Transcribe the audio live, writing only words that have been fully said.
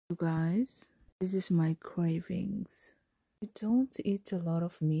You guys, this is my cravings. I don't eat a lot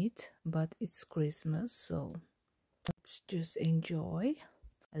of meat, but it's Christmas, so let's just enjoy.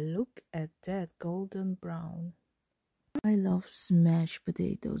 Look at that golden brown. I love smashed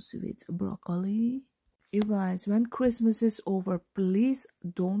potatoes with broccoli. You guys, when Christmas is over, please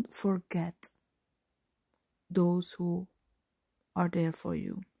don't forget those who are there for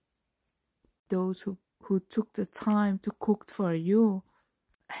you. Those who took the time to cook for you.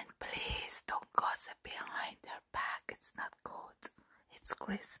 And please don't gossip behind their back. It's not good. It's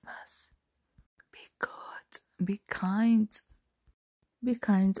Christmas. Be good. Be kind. Be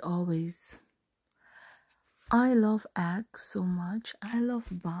kind always. I love eggs so much. I love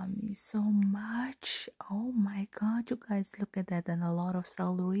bami so much. Oh my god, you guys, look at that. And a lot of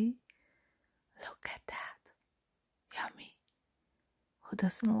celery. Look at that. Yummy. Who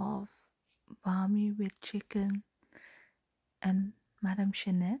doesn't love bami with chicken and Madame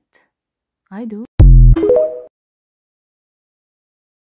Jeanette? I do.